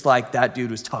church and you're just like, that dude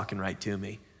was talking right to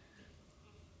me?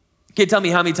 You can't tell me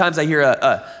how many times I hear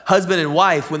a husband and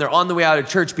wife when they're on the way out of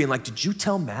church being like, did you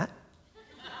tell Matt?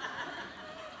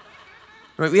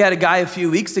 Right, we had a guy a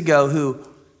few weeks ago who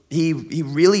he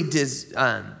really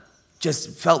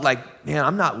just felt like, man,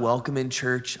 I'm not welcome in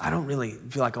church. I don't really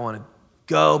feel like I want to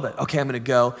go, but okay, I'm going to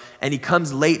go. And he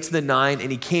comes late to the 9 and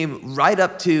he came right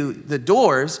up to the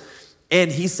doors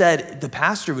and he said the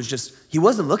pastor he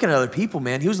wasn't looking at other people,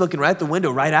 man. He was looking right at the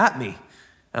window, right at me.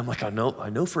 I'm like, I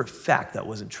know for a fact that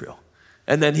wasn't true.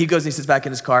 And then he goes and he sits back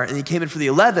in his car and he came in for the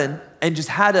 11 and just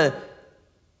had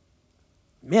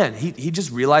he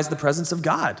just realized the presence of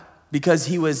God because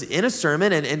he was in a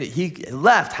sermon and he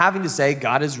left having to say,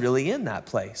 God is really in that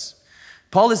place.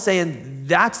 Paul is saying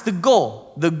that's the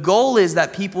goal. The goal is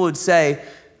that people would say,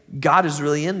 God is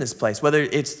really in this place, whether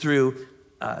it's through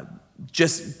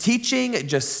just teaching,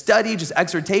 just study, just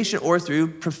exhortation, or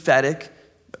through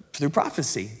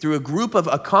prophecy, through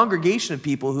a congregation of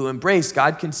people who embrace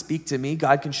God can speak to me,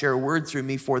 God can share a word through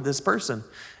me for this person,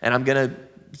 and I'm going to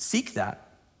seek that.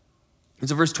 And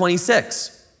so verse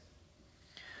 26,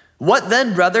 What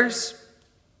then, brothers?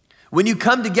 When you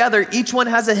come together, each one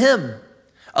has a hymn,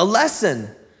 a lesson,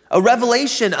 a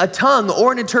revelation, a tongue,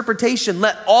 or an interpretation.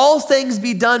 Let all things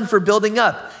be done for building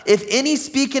up. If any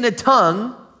speak in a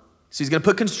tongue, so he's going to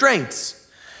put constraints,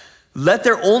 let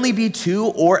there only be 2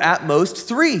 or at most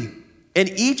 3, and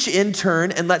each in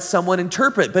turn, and let someone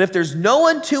interpret. But if there's no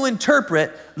one to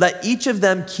interpret, let each of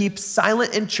them keep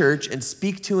silent in church and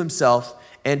speak to himself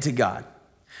and to God.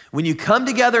 When you come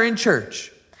together in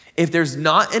church, if there's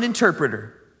not an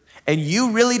interpreter, and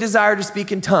you really desire to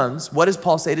speak in tongues, what does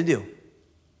Paul say to do?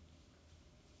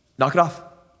 Knock it off.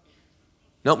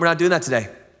 Nope, we're not doing that today.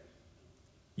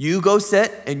 You go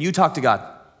sit and you talk to God.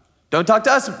 Don't talk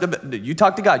to us. You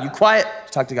talk to God. You quiet,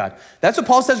 talk to God. That's what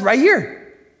Paul says right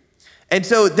here. And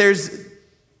so there's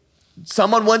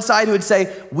some on one side who would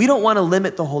say, we don't want to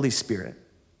limit the Holy Spirit.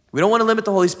 We don't want to limit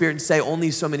the Holy Spirit and say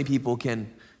only so many people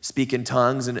can speak in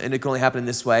tongues and it can only happen in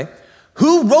this way.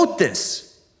 Who wrote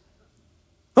this?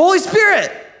 The Holy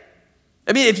Spirit.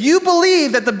 I mean, if you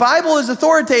believe that the Bible is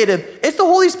authoritative, it's the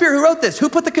Holy Spirit who wrote this. Who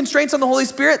put the constraints on the Holy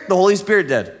Spirit? The Holy Spirit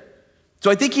did.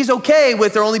 So I think he's okay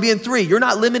with there only being 3. You're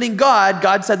not limiting God.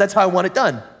 God said that's how I want it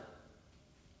done.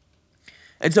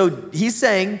 And so he's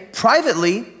saying,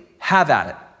 privately, have at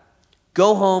it.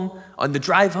 Go home, on the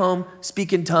drive home,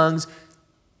 speak in tongues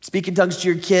to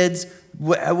your kids,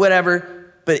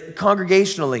 whatever. But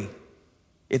congregationally,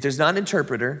 if there's not an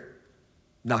interpreter,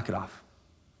 knock it off.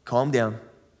 Calm down.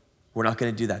 We're not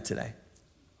going to do that today.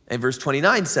 And verse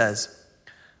 29 says,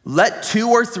 let 2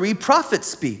 or 3 prophets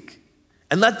speak,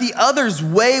 and let the others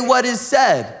weigh what is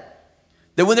said.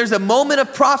 That when there's a moment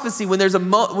of prophecy, when there's a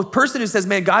person who says,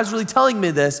 man, God's really telling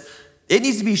me this, it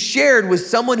needs to be shared with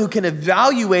someone who can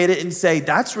evaluate it and say,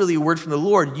 that's really a word from the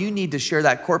Lord. You need to share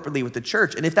that corporately with the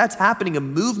church. And if that's happening, a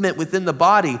movement within the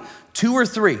body, 2 or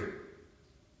 3.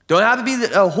 Don't have to be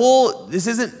a whole,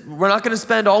 we're not going to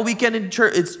spend all weekend in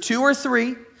church. It's 2 or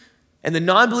 3, and the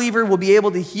non-believer will be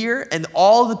able to hear, and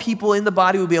all the people in the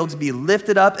body will be able to be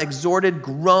lifted up, exhorted,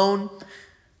 grown.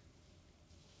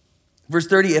 Verse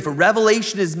 30, if a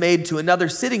revelation is made to another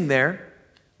sitting there,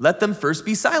 let them first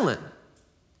be silent.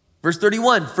 Verse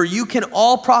 31, for you can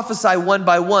all prophesy one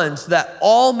by one, so that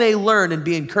all may learn and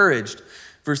be encouraged.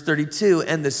 Verse 32,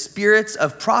 and the spirits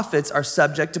of prophets are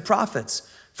subject to prophets.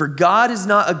 For God is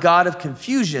not a God of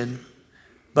confusion,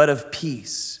 but of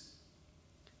peace.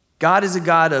 God is a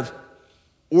God of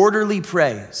orderly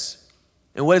praise.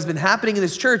 And what has been happening in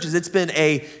this church is it's been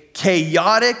a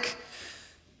chaotic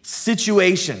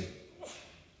situation.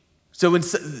 So when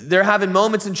they're having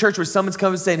moments in church where someone's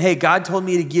coming saying, hey, God told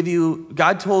me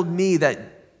that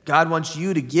God wants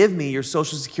you to give me your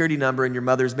social security number and your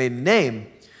mother's maiden name.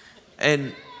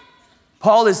 And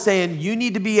Paul is saying you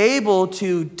need to be able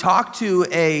to talk to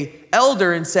an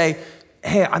elder and say,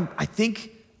 hey, I think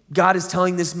God is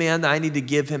telling this man that I need to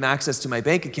give him access to my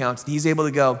bank accounts. And he's able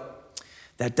to go,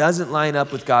 that doesn't line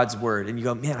up with God's word. And you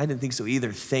go, man, I didn't think so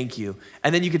either. Thank you.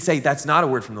 And then you could say, that's not a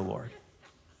word from the Lord.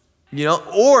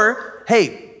 Or,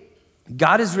 hey,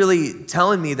 God is really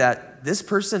telling me that this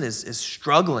person is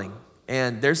struggling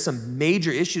and there's some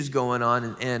major issues going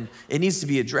on and it needs to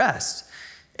be addressed.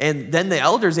 And then the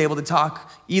elder is able to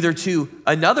talk either to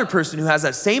another person who has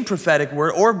that same prophetic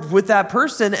word or with that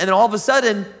person, and then all of a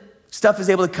sudden, stuff is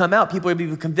able to come out. People are able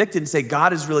to be convicted and say,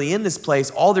 God is really in this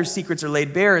place. All their secrets are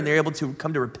laid bare, and they're able to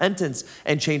come to repentance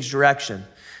and change direction.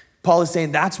 Paul is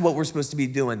saying that's what we're supposed to be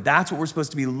doing. That's what we're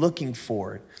supposed to be looking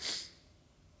for.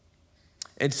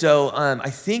 And so I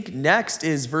think next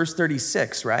is verse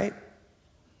 36, right?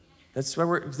 That's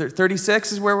where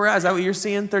 36 is where we're at. Is that what you're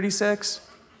seeing, 36?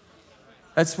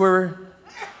 That's where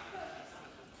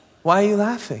why are you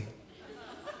laughing?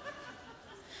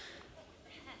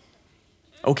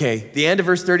 Okay, the end of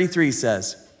verse 33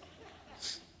 says,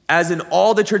 as in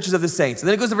all the churches of the saints. And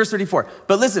then it goes to verse 34.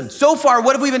 But listen, so far,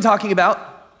 what have we been talking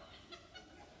about?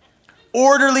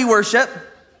 Orderly worship.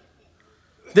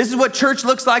 This is what church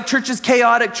looks like. Church is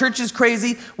chaotic. Church is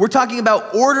crazy. We're talking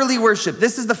about orderly worship.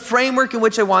 This is the framework in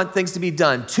which I want things to be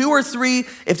done. 2 or 3,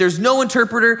 if there's no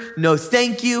interpreter, no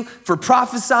thank you. For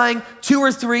prophesying, 2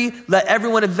 or 3, let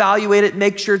everyone evaluate it.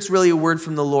 Make sure it's really a word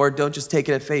from the Lord. Don't just take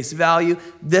it at face value.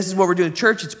 This is what we're doing in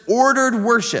church. It's ordered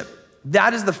worship.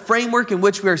 That is the framework in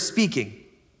which we are speaking.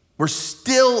 We're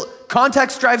still,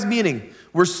 context drives meaning.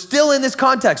 We're still in this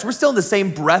context. We're still in the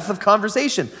same breadth of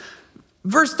conversation.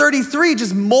 Verse 33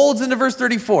 just molds into verse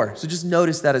 34. So just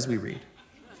notice that as we read.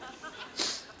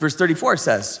 Verse 34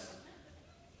 says,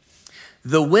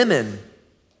 the women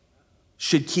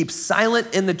should keep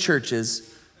silent in the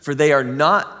churches, for they are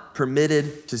not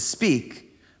permitted to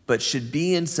speak, but should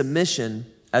be in submission,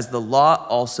 as the law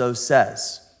also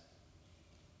says.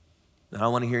 I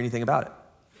don't want to hear anything about it.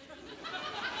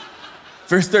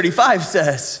 Verse 35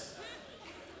 says,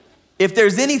 if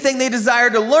there's anything they desire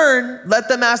to learn, let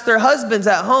them ask their husbands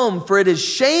at home, for it is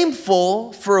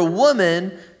shameful for a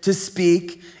woman to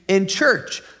speak in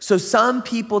church. So some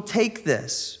people take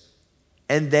this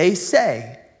and they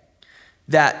say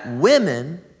that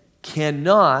women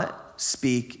cannot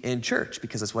speak in church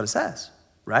because that's what it says,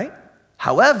 right?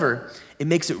 However, it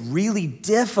makes it really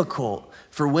difficult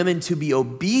for women to be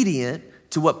obedient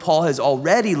to what Paul has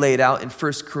already laid out in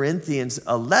 1 Corinthians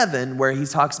 11, where he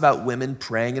talks about women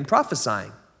praying and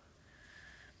prophesying.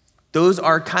 Those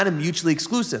are kind of mutually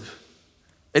exclusive.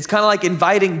 It's kind of like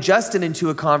inviting Justin into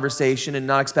a conversation and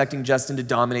not expecting Justin to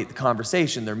dominate the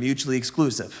conversation. They're mutually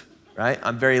exclusive, right?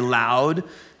 I'm very loud,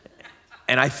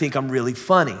 and I think I'm really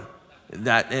funny.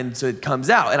 And so it comes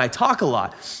out, and I talk a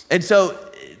lot. And so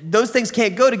those things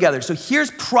can't go together. So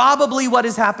here's probably what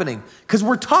is happening, because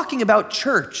we're talking about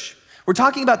church. We're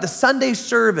talking about the Sunday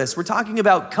service. We're talking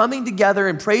about coming together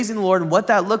and praising the Lord and what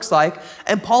that looks like.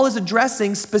 And Paul is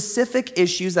addressing specific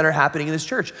issues that are happening in this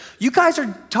church. You guys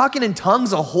are talking in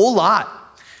tongues a whole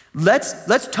lot.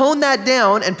 Let's tone that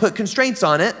down and put constraints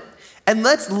on it. And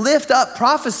let's lift up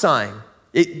prophesying.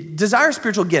 Desire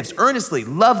spiritual gifts earnestly.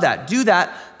 Love that. Do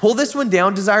that. Pull this one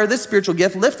down. Desire this spiritual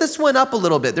gift. Lift this one up a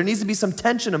little bit. There needs to be some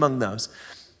tension among those.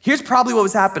 Here's probably what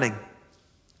was happening.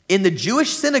 In the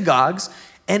Jewish synagogues,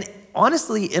 and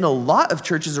honestly, in a lot of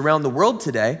churches around the world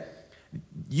today,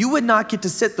 you would not get to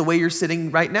sit the way you're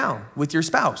sitting right now with your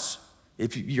spouse.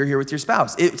 If you're here with your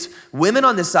spouse, it's women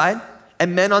on this side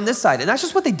and men on this side. And that's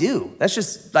just what they do. That's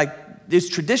just like, it's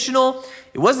traditional.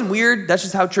 It wasn't weird. That's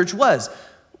just how church was.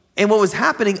 And what was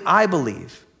happening, I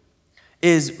believe,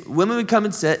 is women would come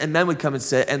and sit and men would come and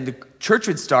sit, and the church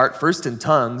would start first in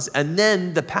tongues, and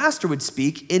then the pastor would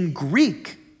speak in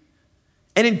Greek.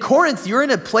 And in Corinth, you're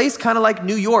in a place kind of like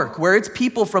New York, where it's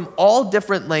people from all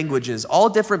different languages, all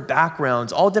different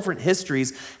backgrounds, all different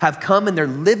histories have come, and they're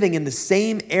living in the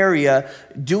same area,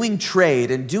 doing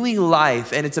trade and doing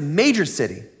life, and it's a major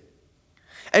city.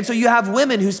 And so you have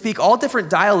women who speak all different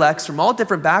dialects from all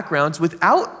different backgrounds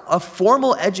without a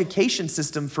formal education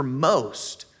system for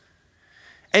most.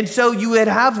 And so you would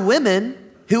have women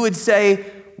who would say,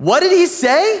 "What did he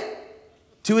say?"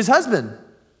 to his husband.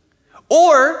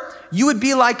 Or you would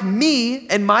be like me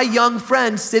and my young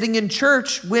friend sitting in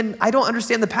church when I don't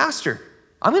understand the pastor.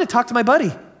 I'm gonna talk to my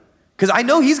buddy, because I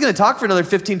know he's gonna talk for another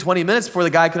 15, 20 minutes before the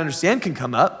guy I can understand can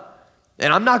come up.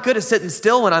 And I'm not good at sitting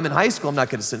still when I'm in high school. I'm not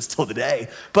gonna sit still today,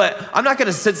 but I'm not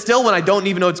gonna sit still when I don't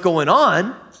even know what's going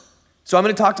on. So I'm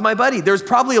gonna talk to my buddy. There's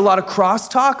probably a lot of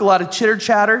crosstalk, a lot of chitter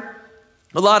chatter,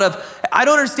 a lot of, I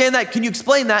don't understand that, can you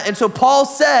explain that? And so Paul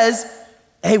says,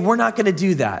 hey, we're not gonna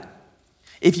do that.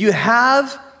 If you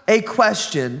have a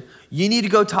question, you need to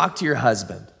go talk to your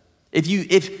husband.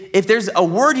 If there's a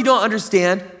word you don't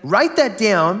understand, write that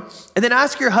down and then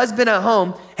ask your husband at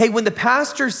home, hey, when the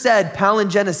pastor said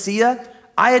palingenesia,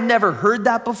 I had never heard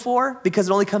that before because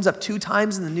it only comes up 2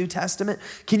 times in the New Testament.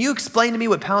 Can you explain to me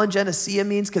what palingenesia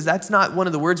means? Because that's not one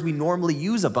of the words we normally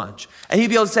use a bunch. And he'd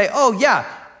be able to say, oh yeah,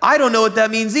 I don't know what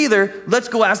that means either. Let's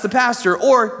go ask the pastor.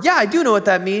 Or yeah, I do know what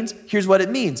that means. Here's what it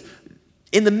means.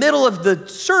 In the middle of the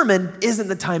sermon isn't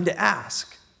the time to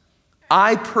ask.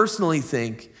 I personally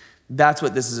think that's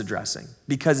what this is addressing,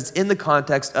 because it's in the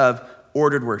context of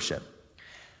ordered worship.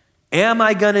 Am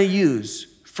I gonna use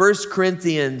 1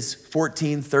 Corinthians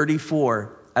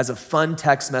 14:34 as a fun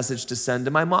text message to send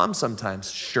to my mom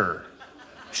sometimes? Sure.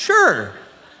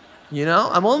 You know,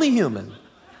 I'm only human.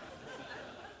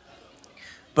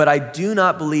 But I do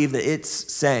not believe that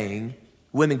it's saying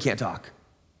women can't talk.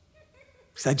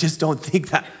 Because I just don't think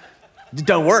that, it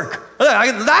don't work.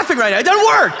 I'm laughing right now, it doesn't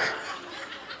work.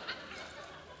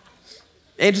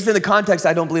 And just in the context,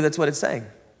 I don't believe that's what it's saying.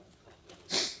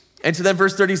 And so then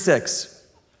verse 36.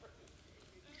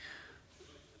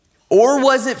 Or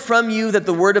was it from you that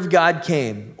the word of God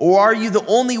came? Or are you the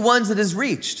only ones that is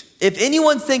reached? If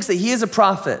anyone thinks that he is a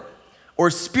prophet or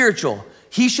spiritual,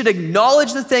 he should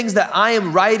acknowledge the things that I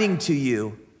am writing to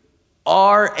you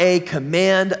are a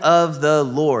command of the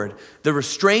Lord. The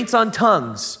restraints on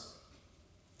tongues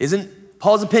isn't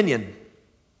Paul's opinion,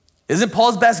 isn't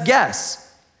Paul's best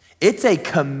guess. It's a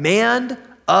command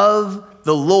of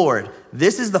the Lord.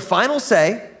 This is the final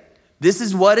say. This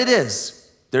is what it is.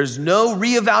 There's no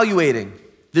reevaluating.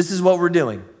 This is what we're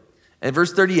doing. And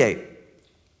verse 38,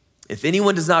 if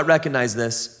anyone does not recognize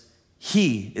this,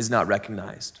 he is not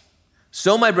recognized.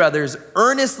 So my brothers,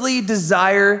 earnestly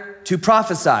desire to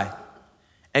prophesy,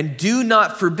 and do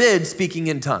not forbid speaking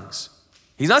in tongues.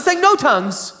 He's not saying no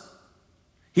tongues.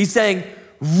 He's saying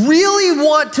really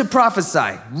want to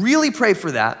prophesy. Really pray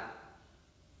for that.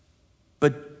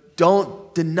 but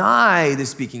don't deny the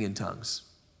speaking in tongues.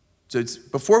 So it's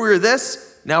before we were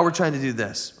this, now we're trying to do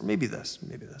this, or maybe this,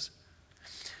 maybe this.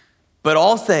 But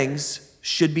all things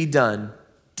should be done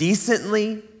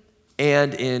decently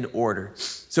and in order.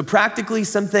 So practically,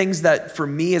 some things that for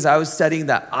me as I was studying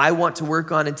that I want to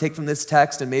work on and take from this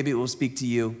text, and maybe it will speak to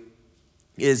you,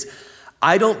 is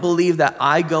I don't believe that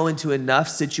I go into enough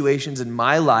situations in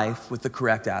my life with the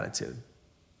correct attitude.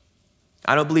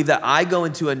 I don't believe that I go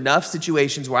into enough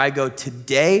situations where I go,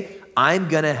 today I'm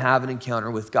gonna have an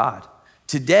encounter with God.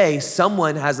 Today,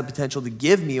 someone has the potential to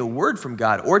give me a word from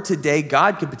God, or today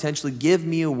God could potentially give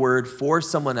me a word for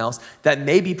someone else that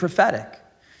may be prophetic.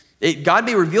 God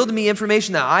may reveal to me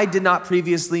information that I did not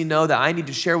previously know that I need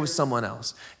to share with someone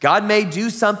else. God may do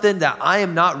something that I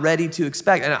am not ready to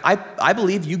expect. And I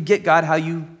believe you get God how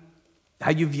you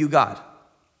view God.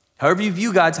 However you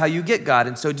view God's how you get God.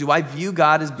 And so do I view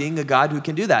God as being a God who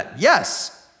can do that?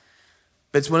 Yes.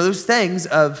 But it's one of those things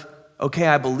of, okay,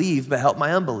 I believe, but help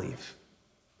my unbelief.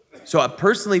 So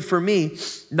personally for me,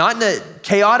 not in a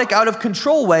chaotic, out of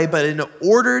control way, but in an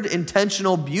ordered,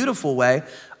 intentional, beautiful way,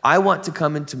 I want to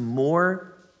come into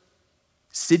more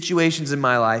situations in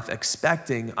my life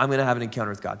expecting I'm gonna have an encounter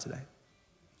with God today.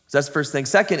 So that's the first thing.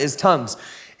 Second is tongues.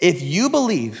 If you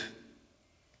believe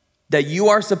that you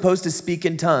are supposed to speak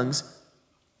in tongues,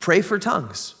 pray for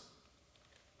tongues.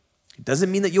 It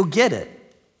doesn't mean that you'll get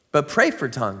it, but pray for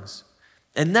tongues.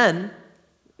 And then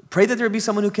pray that there be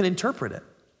someone who can interpret it.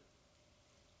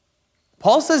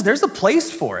 Paul says there's a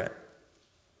place for it.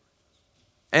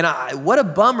 And what a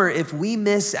bummer if we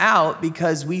miss out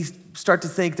because we start to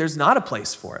think there's not a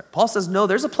place for it. Paul says, no,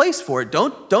 there's a place for it.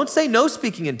 Don't say no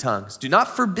speaking in tongues. Do not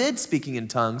forbid speaking in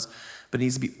tongues, but it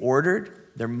needs to be ordered.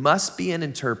 There must be an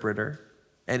interpreter,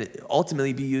 and it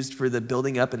ultimately be used for the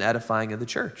building up and edifying of the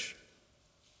church.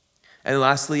 And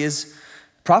lastly is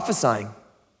prophesying.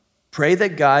 Pray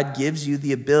that God gives you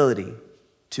the ability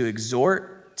to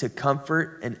exhort, to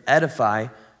comfort, and edify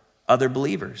other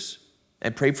believers.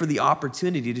 And pray for the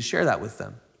opportunity to share that with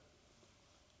them.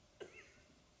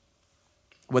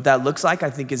 What that looks like, I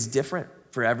think, is different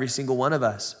for every single one of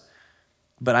us.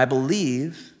 But I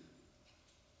believe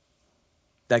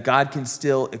that God can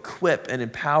still equip and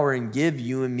empower and give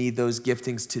you and me those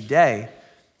giftings today.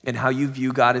 And how you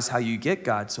view God is how you get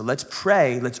God. So let's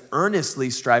pray, let's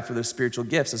earnestly strive for those spiritual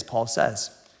gifts, as Paul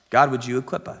says. God, would you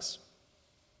equip us?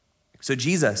 So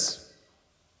Jesus,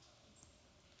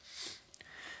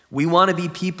 we want to be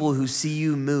people who see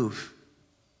you move.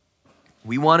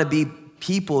 We want to be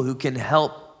people who can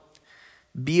help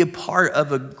be a part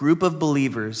of a group of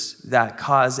believers that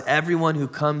cause everyone who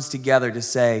comes together to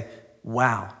say,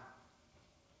 wow,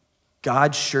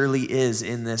 God surely is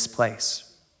in this place.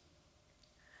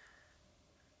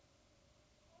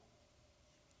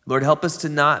 Lord, help us to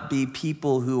not be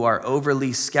people who are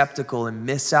overly skeptical and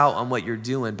miss out on what you're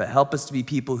doing, but help us to be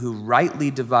people who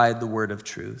rightly divide the word of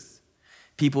truth.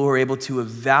 People who are able to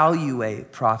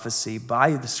evaluate prophecy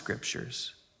by the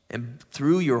scriptures and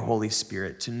through your Holy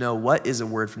Spirit to know what is a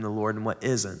word from the Lord and what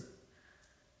isn't.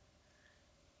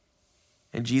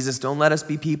 And Jesus, don't let us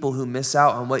be people who miss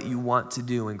out on what you want to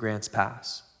do in Grants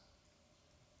Pass.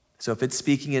 So if it's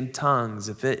speaking in tongues,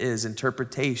 if it is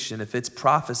interpretation, if it's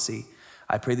prophecy,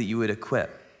 I pray that you would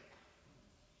equip.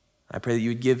 I pray that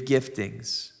you would give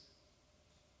giftings.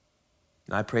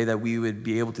 And I pray that we would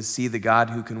be able to see the God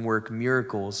who can work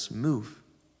miracles move.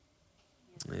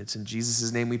 It's in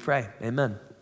Jesus' name we pray. Amen.